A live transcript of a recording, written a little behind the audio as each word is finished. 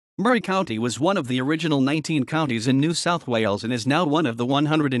Murray County was one of the original 19 counties in New South Wales and is now one of the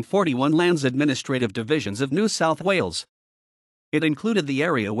 141 Lands Administrative Divisions of New South Wales. It included the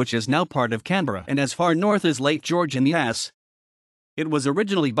area which is now part of Canberra and as far north as Lake George and Yass. It was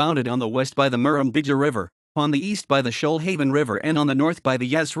originally bounded on the west by the Murrumbidgee River, on the east by the Shoalhaven River and on the north by the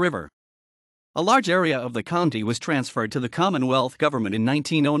Yass River. A large area of the county was transferred to the Commonwealth government in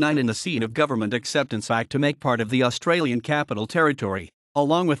 1909 in the Seat of Government Acceptance Act to make part of the Australian Capital Territory,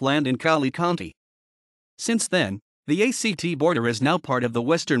 along with land in Cowley County. Since then, the ACT border is now part of the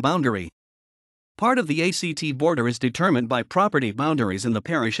western boundary. Part of the ACT border is determined by property boundaries in the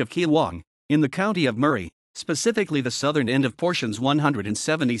Parish of Keewong, in the County of Murray, specifically the southern end of portions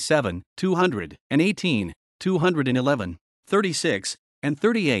 177, 218, 211, 36, and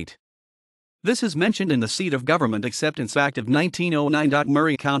 38. This is mentioned in the Seat of Government Acceptance Act of 1909.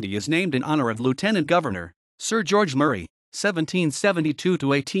 Murray County is named in honor of Lieutenant Governor Sir George Murray, 1772 to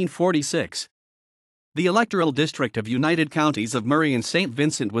 1846. The electoral district of United Counties of Murray and St.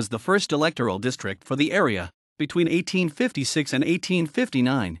 Vincent was the first electoral district for the area, between 1856 and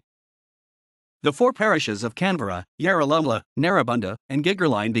 1859. The four parishes of Canberra, Yarralumla, Narrabundah, and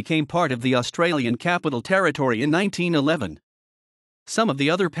Gigerline became part of the Australian Capital Territory in 1911. Some of the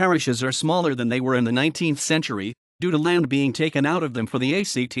other parishes are smaller than they were in the 19th century, due to land being taken out of them for the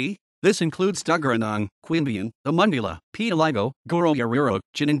ACT. This includes Tuggeranong, Queanbeyan, Amundula, Petalaygo, Goroyariro,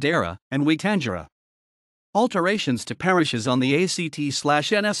 Ginninderra, and Witangera. Alterations to parishes on the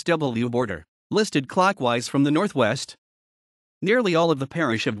ACT/NSW border, listed clockwise from the northwest. Nearly all of the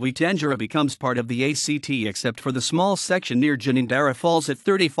parish of Witangera becomes part of the ACT except for the small section near Ginninderra Falls at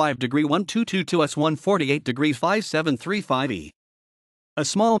 35°1222S 148°5735E. A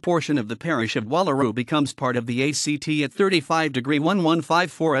small portion of the parish of Wallaroo becomes part of the ACT at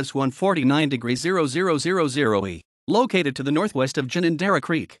 35°1154S 149°0000E, located to the northwest of Ginninderra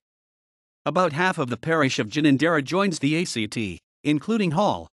Creek. About half of the parish of Ginninderra joins the ACT, including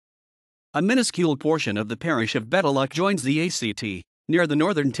Hall. A minuscule portion of the parish of Betaluk joins the ACT, near the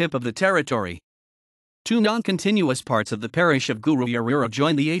northern tip of the territory. Two non-continuous parts of the parish of Goroyariro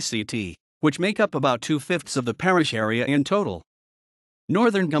join the ACT, which make up about 2/5 of the parish area in total.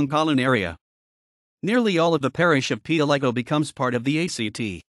 Northern Gumgallon area. Nearly all of the parish of Petalaygo becomes part of the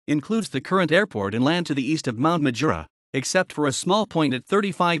ACT, includes the current airport and land to the east of Mount Majura, except for a small point at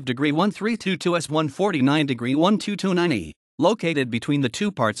 35°1322S 149°1229E, located between the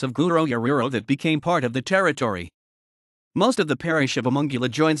two parts of Goroyariro that became part of the territory. Most of the parish of Amundula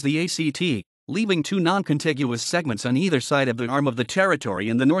joins the ACT, leaving two non-contiguous segments on either side of the arm of the territory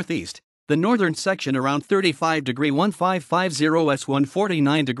in the northeast, the northern section around 35°1550S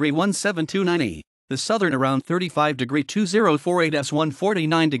 149°1729E, the southern around 35°2048S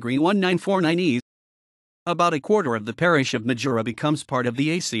 149°1949E. About a quarter of the parish of Majura becomes part of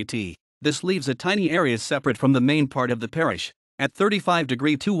the ACT. This leaves a tiny area separate from the main part of the parish, at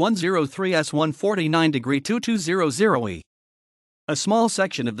 35°2103S 149°2200E. A small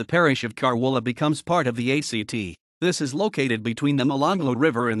section of the parish of Carwoola becomes part of the ACT. This is located between the Molonglo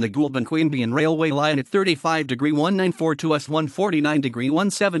River and the Goulburn-Queanbeyan Railway line at 35°1942S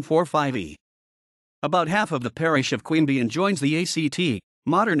 149°1745E. About half of the parish of Queanbeyan joins the ACT,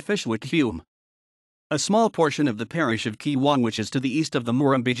 modern Fishwick Hume. A small portion of the parish of Keewong, which is to the east of the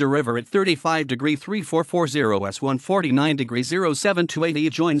Murrumbidgee River at 35°3440S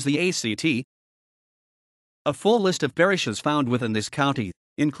 149°0728E, joins the ACT. A full list of parishes found within this county,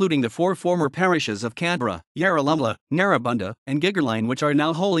 including the four former parishes of Canberra, Yarralumla, Narrabundah, and Gigerline, which are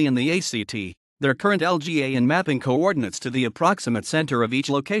now wholly in the ACT. Their current LGA and mapping coordinates to the approximate center of each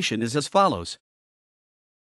location is as follows.